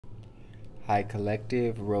Hi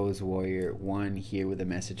Collective, Rose Warrior 1 here with a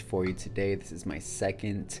message for you today. This is my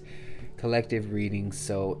second collective reading,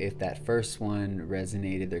 so if that first one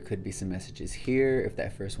resonated, there could be some messages here. If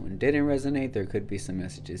that first one didn't resonate, there could be some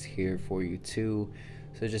messages here for you too.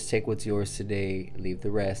 So just take what's yours today, leave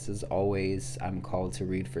the rest. As always, I'm called to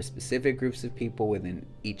read for specific groups of people within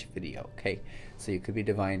each video, okay? So you could be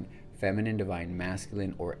divine feminine, divine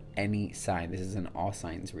masculine, or any sign. This is an all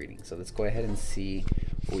signs reading. So let's go ahead and see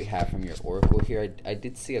what we have from your oracle here. I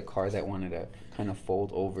did see a card that wanted to kind of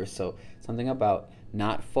fold over. So something about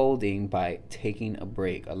not folding by taking a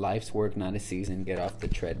break. A life's work, not a season. Get off the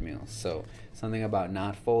treadmill. So something about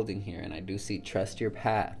not folding here. And I do see trust your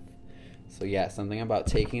path. So yeah, something about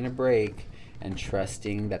taking a break and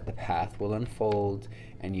trusting that the path will unfold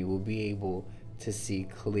and you will be able to see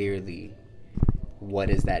clearly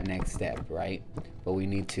what is that next step, right? But we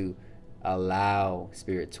need to allow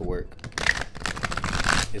spirit to work,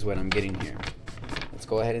 is what I'm getting here. Let's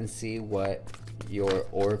go ahead and see what your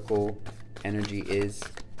oracle energy is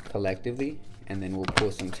collectively, and then we'll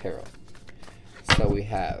pull some tarot. So we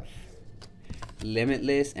have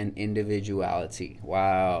limitless and individuality.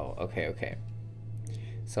 Wow, okay.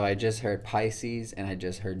 So I just heard Pisces and I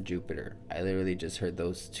just heard Jupiter. I literally just heard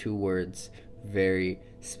those two words very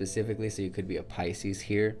specifically. So you could be a Pisces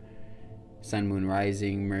here, Sun, Moon,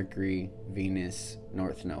 Rising, Mercury, Venus,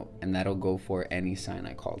 North Node, and that'll go for any sign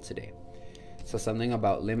I call today. So something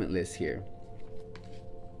about limitless here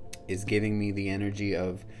is giving me the energy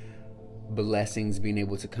of blessings being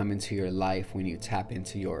able to come into your life when you tap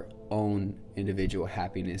into your own individual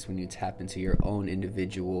happiness, when you tap into your own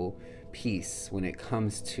individual peace. When it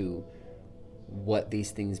comes to what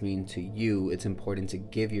these things mean to you, it's important to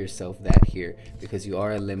give yourself that here, because you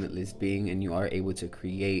are a limitless being and you are able to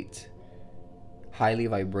create highly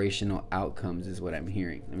vibrational outcomes, is what I'm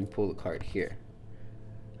hearing. Let me pull the card here.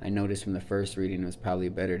 I noticed from the first reading it was probably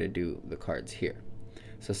better to do the cards here.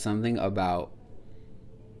 So something about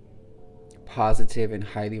positive and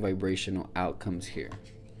highly vibrational outcomes here.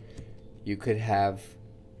 You could have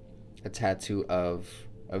a tattoo of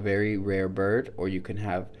a very rare bird, or you can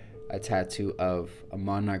have a tattoo of a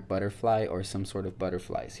monarch butterfly or some sort of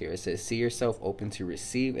butterflies here. It says, see yourself open to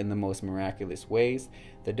receive in the most miraculous ways.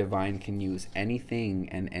 The divine can use anything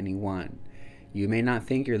and anyone. You may not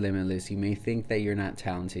think you're limitless. You may think that you're not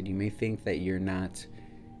talented. You may think that you're not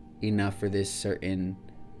enough for this certain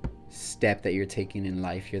step that you're taking in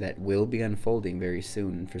life here that will be unfolding very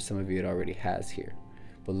soon. And for some of you, it already has here.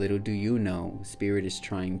 But little do you know, Spirit is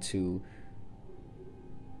trying to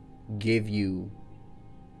give you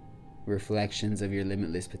reflections of your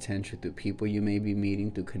limitless potential through people you may be meeting,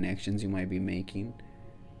 through connections you might be making,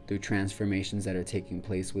 through transformations that are taking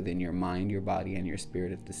place within your mind, your body, and your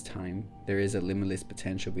spirit at this time. There is a limitless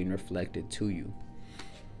potential being reflected to you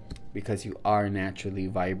because you are naturally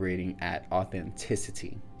vibrating at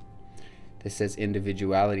authenticity. This says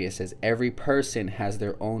individuality. It says every person has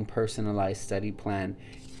their own personalized study plan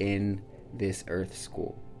in this earth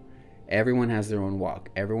school. Everyone has their own walk.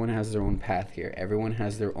 Everyone has their own path here. Everyone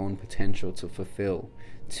has their own potential to fulfill.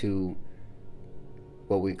 To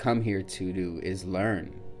what we come here to do is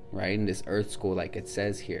learn, right? In this earth school, like it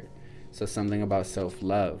says here. So something about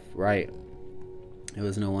self-love, right? It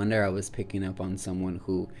was no wonder I was picking up on someone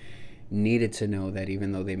who needed to know that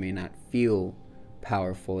even though they may not feel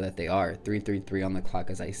powerful, that they are. 333 on the clock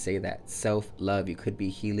as I say that. Self-love. You could be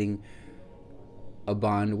healing a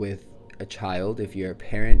bond with a child. If you're a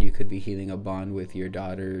parent, you could be healing a bond with your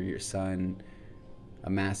daughter, your son,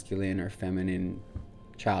 a masculine or feminine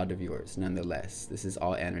child of yours. Nonetheless, this is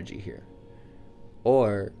all energy here.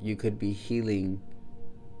 Or you could be healing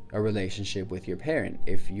a relationship with your parent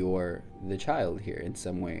if you're the child here in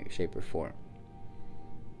some way, shape, or form.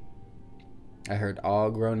 I heard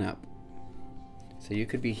all grown up. So you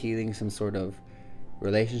could be healing some sort of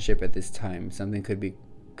relationship at this time. Something could be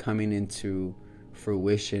coming into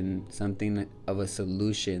fruition, something of a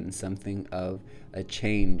solution, something of a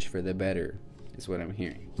change for the better, is what I'm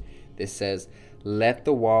hearing. This says, let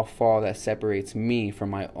the wall fall that separates me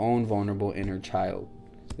from my own vulnerable inner child.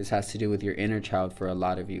 This has to do with your inner child for a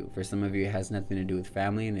lot of you. For some of you, it has nothing to do with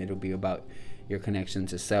family, and it'll be about your connection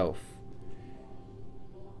to self.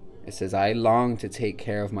 It says, I long to take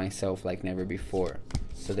care of myself like never before.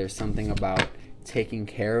 So there's something about taking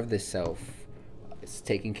care of the self. It's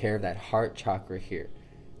taking care of that heart chakra here.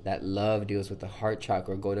 That love deals with the heart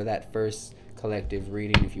chakra. Go to that first collective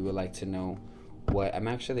reading if you would like to know what I'm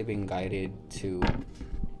actually being guided to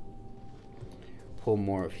pull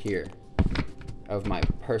more of here, of my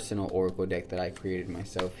personal oracle deck that I created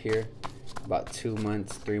myself here. About 2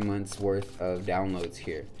 months, 3 months worth of downloads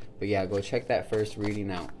here But yeah, go check that first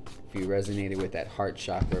reading out if you resonated with that heart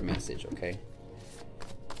chakra message, okay?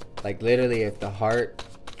 Like literally, if the heart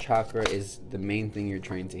chakra is the main thing you're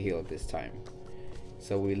trying to heal at this time.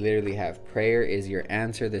 So we literally have prayer is your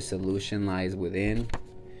answer, the solution lies within,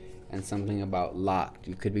 and something about locked.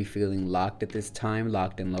 You could be feeling locked at this time,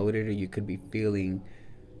 locked and loaded, or you could be feeling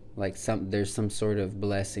like there's some sort of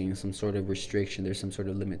blessing, some sort of restriction, there's some sort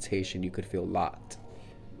of limitation. You could feel locked.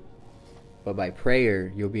 But by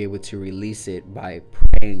prayer, you'll be able to release it by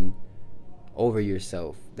praying over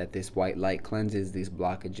yourself that this white light cleanses these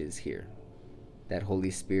blockages here. That Holy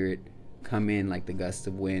Spirit come in like the gust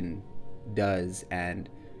of wind does and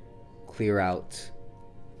clear out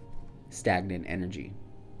stagnant energy.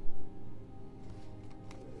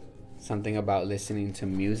 Something about listening to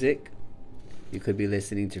music. You could be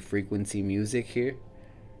listening to frequency music here.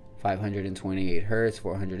 528 hertz,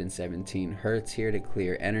 417 hertz here to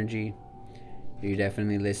clear energy. You're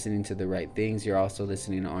definitely listening to the right things. You're also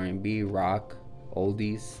listening to R&B, rock,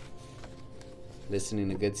 oldies. Listening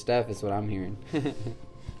to good stuff is what I'm hearing.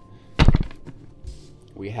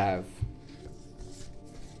 We have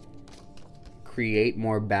create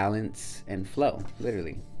more balance and flow,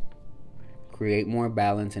 literally. Create more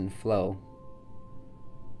balance and flow,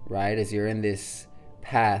 right? As you're in this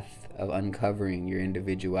path of uncovering your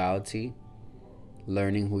individuality,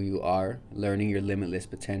 learning who you are, learning your limitless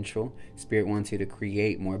potential. Spirit wants you to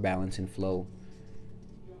create more balance and flow.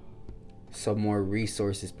 So more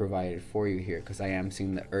resources provided for you here, because I am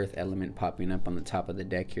seeing the earth element popping up on the top of the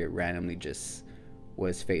deck here. It randomly just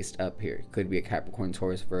was faced up here. Could be a Capricorn,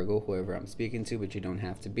 Taurus, Virgo, whoever I'm speaking to, but you don't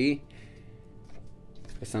have to be.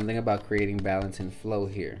 There's something about creating balance and flow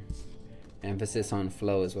here. Emphasis on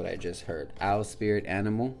flow is what I just heard. Owl, spirit,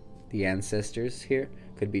 animal, the ancestors here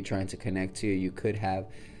could be trying to connect to you. You could have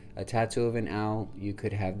a tattoo of an owl. You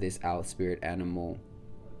could have this owl spirit animal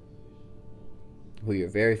who you're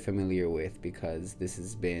very familiar with, because this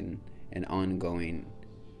has been an ongoing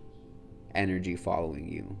energy following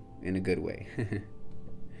you in a good way.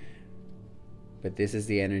 But this is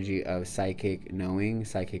the energy of psychic knowing,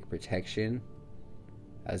 psychic protection,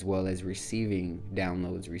 as well as receiving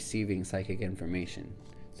downloads, receiving psychic information.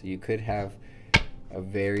 So you could have a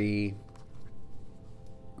very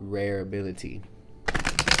rare ability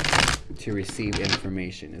to receive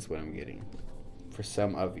information is what I'm getting for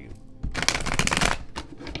some of you.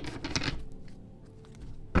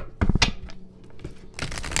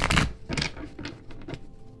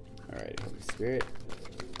 All right, Holy Spirit.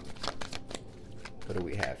 What do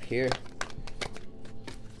we have here?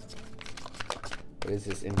 What is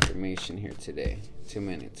this information here today? Too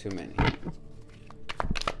many, too many.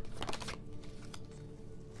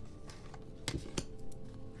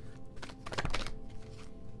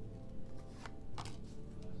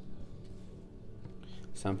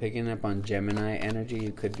 So I'm picking up on Gemini energy.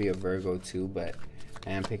 You could be a Virgo too, but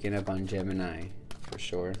I am picking up on Gemini for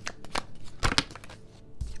sure.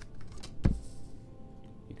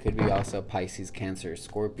 You could be also Pisces, Cancer,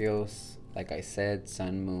 Scorpios. Like I said,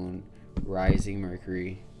 Sun, Moon, Rising,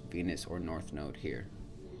 Mercury, Venus, or North Node here.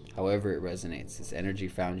 However it resonates. This energy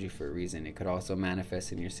found you for a reason. It could also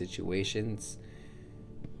manifest in your situations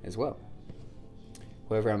as well.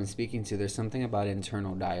 Whoever I'm speaking to, there's something about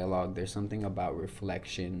internal dialogue. There's something about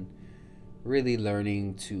reflection. Really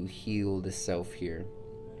learning to heal the self here.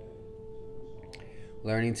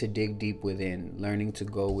 Learning to dig deep within. Learning to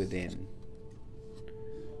go within.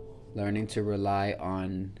 Learning to rely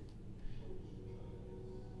on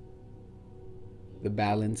the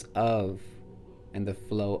balance of and the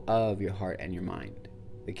flow of your heart and your mind.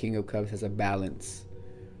 The King of Cups has a balance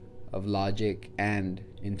of logic and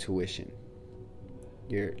intuition.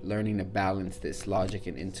 You're learning to balance this logic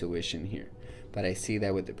and intuition here. But I see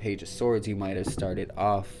that with the Page of Swords, you might have started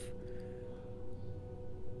off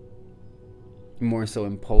more so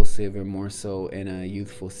impulsive or more so in a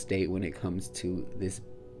youthful state when it comes to this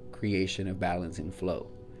creation of balance and flow.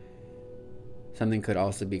 Something could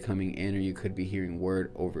also be coming in, or you could be hearing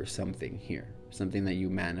word over something here. Something that you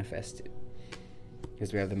manifested.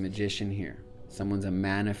 Because we have the Magician here. Someone's a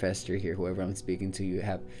manifester here. Whoever I'm speaking to, you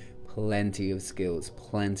have plenty of skills,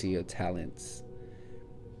 plenty of talents.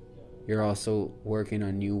 You're also working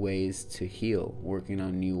on new ways to heal, working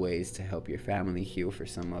on new ways to help your family heal for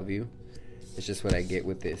some of you. It's just what I get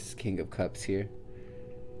with this King of Cups here.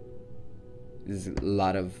 There's a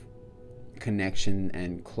lot of connection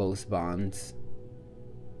and close bonds.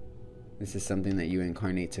 This is something that you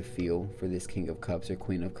incarnate to feel for this King of Cups or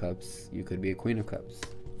Queen of Cups. You could be a Queen of Cups.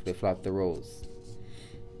 Flip-flop the roles.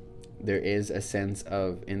 There is a sense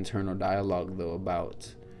of internal dialogue, though,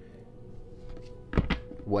 about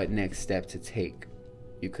what next step to take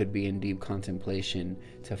You could be in deep contemplation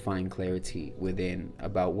to find clarity within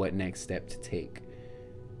about what next step to take.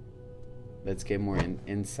 Let's get more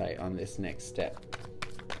insight on this next step.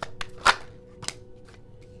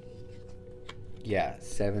 Yeah,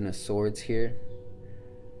 7 of Swords here.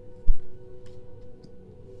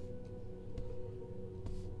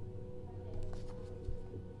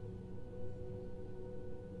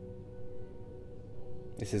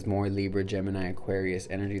 This is more Libra, Gemini, Aquarius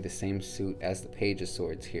energy, the same suit as the Page of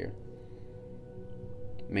Swords here.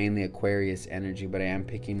 Mainly Aquarius energy, but I am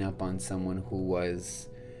picking up on someone who was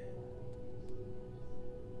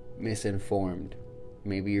misinformed.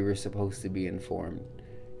 Maybe you were supposed to be informed,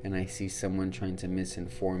 and I see someone trying to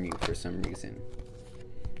misinform you for some reason.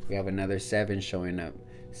 We have another 7 showing up.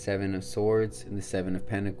 7 of Swords and the 7 of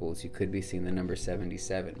Pentacles. You could be seeing the number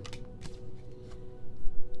 77.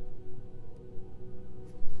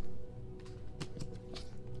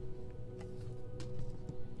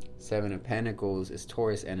 Seven of Pentacles is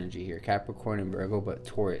Taurus energy here. Capricorn and Virgo, but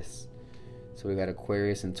Taurus. So we've got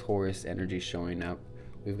Aquarius and Taurus energy showing up.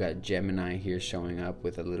 We've got Gemini here showing up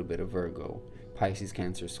with a little bit of Virgo. Pisces,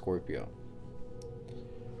 Cancer, Scorpio.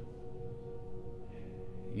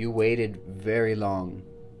 You waited very long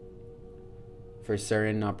for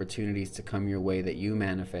certain opportunities to come your way that you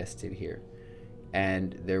manifested here.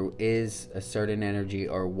 And there is a certain energy,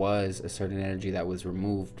 or was a certain energy, that was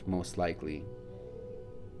removed most likely.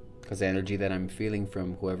 Because the energy that I'm feeling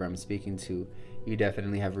from whoever I'm speaking to, you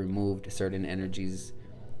definitely have removed certain energies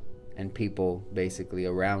and people basically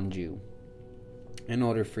around you in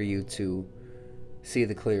order for you to see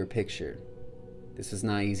the clearer picture. This was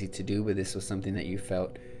not easy to do, but this was something that you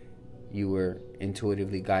felt you were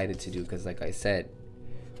intuitively guided to do. Because like I said,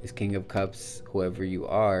 this King of Cups, whoever you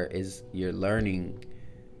are, is you're learning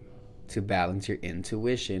to balance your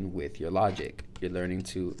intuition with your logic. You're learning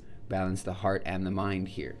to balance the heart and the mind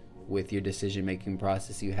here. With your decision-making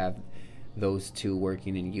process, you have those two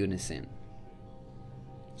working in unison.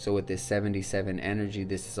 So with this 77 energy,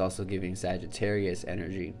 this is also giving Sagittarius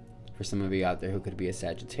energy. For some of you out there who could be a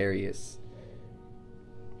Sagittarius.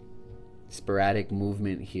 Sporadic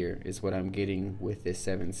movement here is what I'm getting with this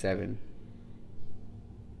 7-7.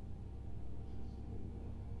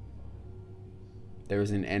 There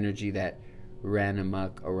was an energy that ran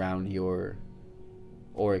amok around your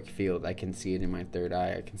auric field. I can see it in my third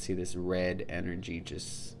eye. I can see this red energy.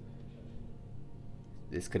 Just,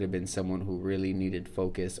 this could have been someone who really needed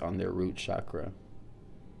focus on their root chakra.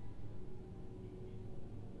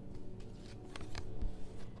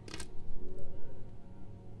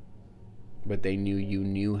 But they knew you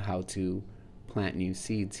knew how to plant new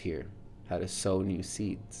seeds here, how to sow new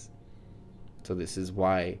seeds. So this is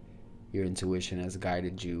why your intuition has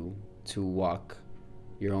guided you to walk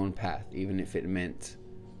your own path, even if it meant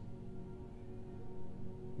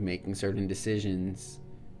making certain decisions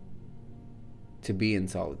to be in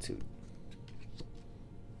solitude.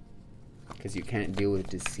 Because you can't deal with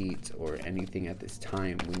deceit or anything at this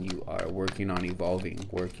time when you are working on evolving,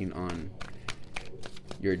 working on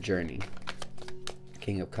your journey.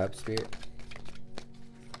 King of Cups spirit.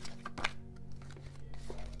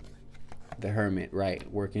 The Hermit,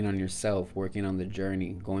 right. Working on yourself, working on the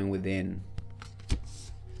journey, going within.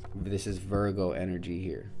 This is Virgo energy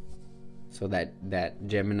here. So that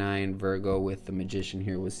Gemini and Virgo with the Magician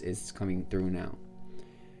here is coming through now.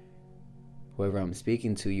 Whoever I'm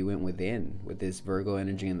speaking to, you went within with this Virgo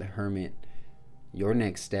energy and the Hermit. Your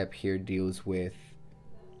next step here deals with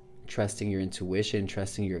trusting your intuition,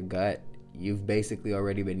 trusting your gut. You've basically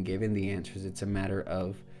already been given the answers. It's a matter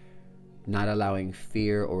of not allowing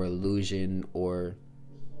fear or illusion or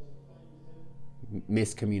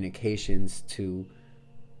miscommunications to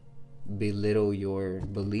belittle your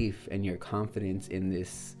belief and your confidence in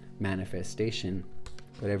this manifestation,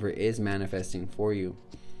 whatever is manifesting for you.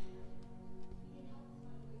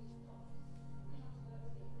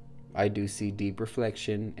 I do see deep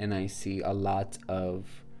reflection, and I see a lot of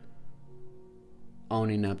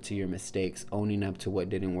owning up to your mistakes, owning up to what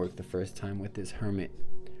didn't work the first time with this Hermit,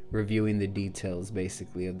 reviewing the details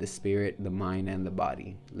basically of the spirit, the mind, and the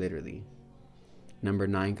body, literally. Number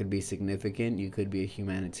 9 could be significant. You could be a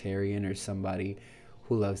humanitarian or somebody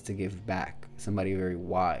who loves to give back, somebody very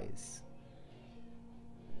wise,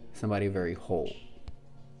 somebody very whole.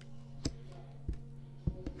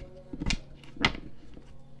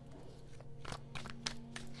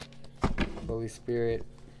 Holy Spirit,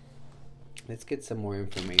 let's get some more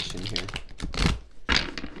information here.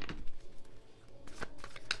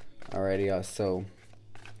 Alrighty, y'all. So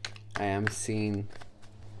I am seeing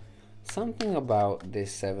something about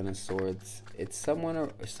this 7 of Swords. It's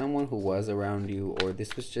someone who was around you, or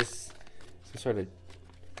this was just some sort of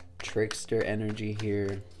trickster energy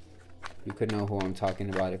here. You could know who I'm talking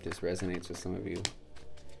about if this resonates with some of you.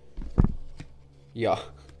 Yeah.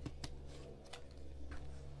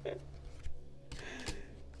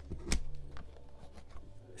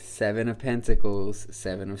 Seven of Pentacles,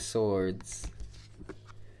 Seven of Swords.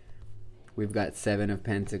 We've got Seven of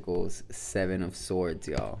Pentacles, Seven of Swords,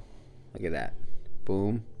 y'all. Look at that.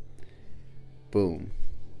 Boom. Boom.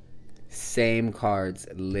 Same cards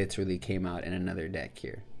literally came out in another deck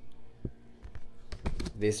here.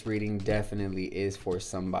 This reading definitely is for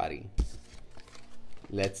somebody.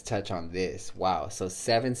 Let's touch on this. Wow. So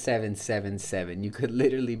 7777. You could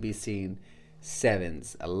literally be seeing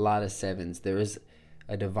sevens. A lot of sevens. There is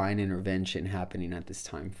a divine intervention happening at this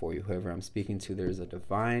time for you. Whoever I'm speaking to, there's a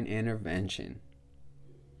divine intervention.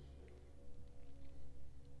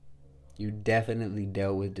 You definitely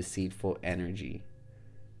dealt with deceitful energy.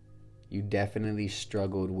 You definitely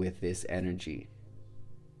struggled with this energy.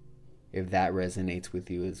 If that resonates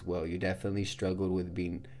with you as well. You definitely struggled with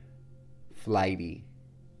being flighty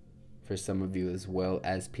for some of you, as well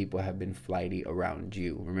as people have been flighty around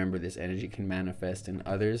you. Remember, this energy can manifest in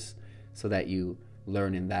others so that you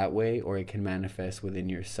learn in that way, or it can manifest within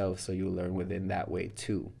yourself so you learn within that way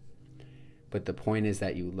too. But the point is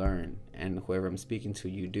that you learn, and whoever I'm speaking to,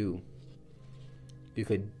 you do. You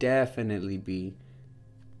could definitely be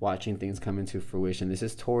watching things come into fruition. This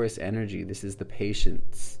is Taurus energy. This is the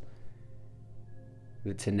patience,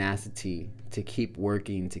 the tenacity to keep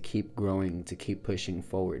working, to keep growing, to keep pushing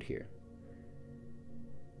forward here.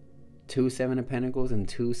 2 Seven of Pentacles and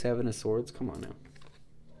 2 Seven of Swords. Come on now.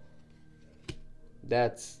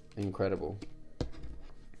 That's incredible.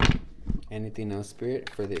 Anything else, Spirit,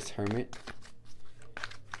 for this Hermit?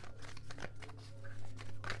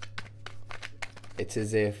 It's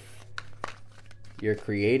as if you're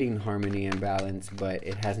creating harmony and balance, but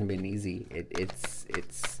it hasn't been easy. It's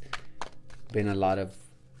been a lot of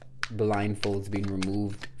blindfolds being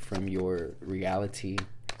removed from your reality,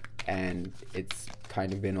 and it's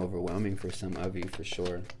kind of been overwhelming for some of you, for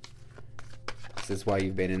sure. This is why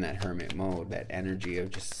you've been in that hermit mode, that energy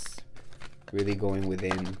of just really going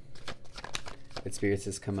within. But Spirit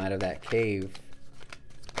says, come out of that cave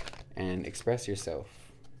and express yourself.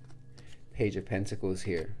 Page of Pentacles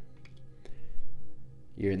here.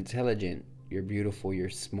 You're intelligent, you're beautiful, you're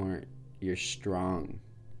smart, you're strong.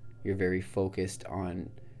 You're very focused on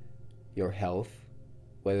your health,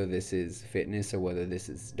 whether this is fitness or whether this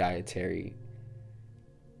is dietary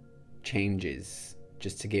changes,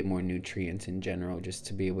 just to get more nutrients in general, just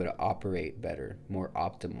to be able to operate better, more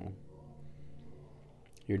optimal.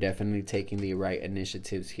 You're definitely taking the right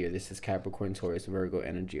initiatives here. This is Capricorn, Taurus, Virgo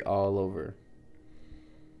energy all over.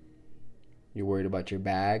 You're worried about your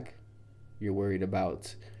bag. You're worried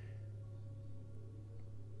about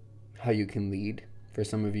how you can lead. For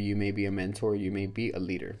some of you, you may be a mentor. You may be a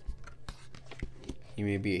leader. You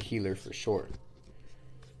may be a healer for sure.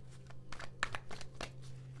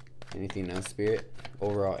 Anything else, Spirit?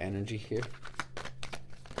 Overall energy here.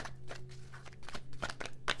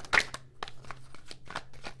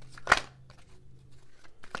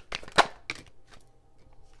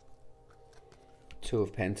 Two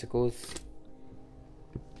of Pentacles.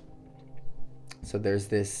 So there's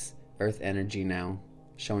this earth energy now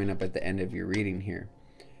showing up at the end of your reading here.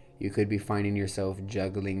 You could be finding yourself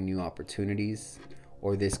juggling new opportunities,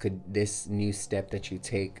 or this new step that you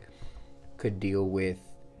take could deal with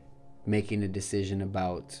making a decision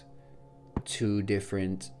about 2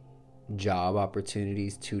 different job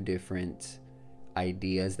opportunities, 2 different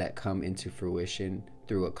ideas that come into fruition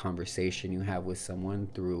through a conversation you have with someone,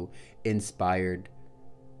 through inspired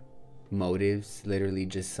motives, literally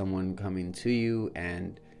just someone coming to you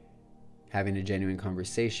and having a genuine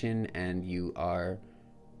conversation, and you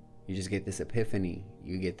just get this epiphany,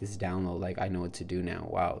 you get this download, like, I know what to do now.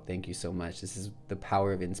 Wow, thank you so much. This is the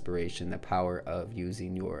power of inspiration, the power of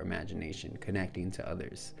using your imagination, connecting to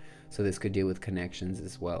others. So this could deal with connections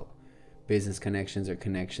as well, business connections or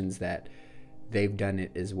connections that they've done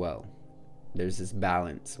it as well. There's this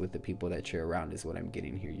balance with the people that you're around is what I'm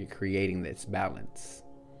getting here. You're creating this balance.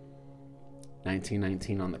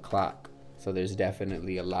 1919 on the clock. So there's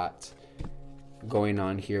definitely a lot going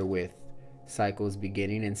on here with cycles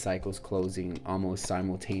beginning and cycles closing almost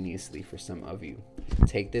simultaneously for some of you.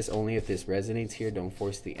 Take this only if this resonates here. Don't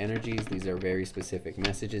force the energies. These are very specific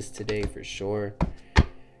messages today for sure.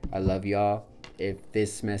 I love y'all. If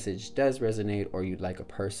this message does resonate, or you'd like a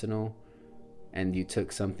personal and you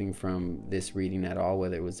took something from this reading at all,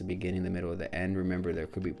 whether it was the beginning, the middle, or the end, remember there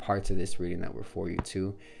could be parts of this reading that were for you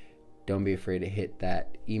too. don't be afraid to hit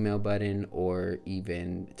that email button or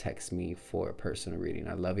even text me for a personal reading.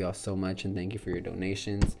 I love y'all so much, and thank you for your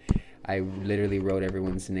donations. I literally wrote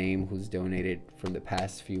everyone's name who's donated from the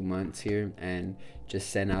past few months here and just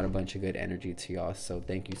sent out a bunch of good energy to y'all. So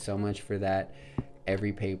thank you so much for that.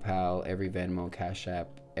 Every PayPal, every Venmo, Cash App,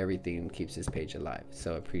 everything keeps this page alive.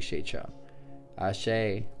 So appreciate y'all.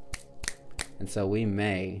 Ashe. And so we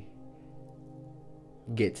may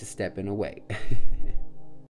get to stepping away.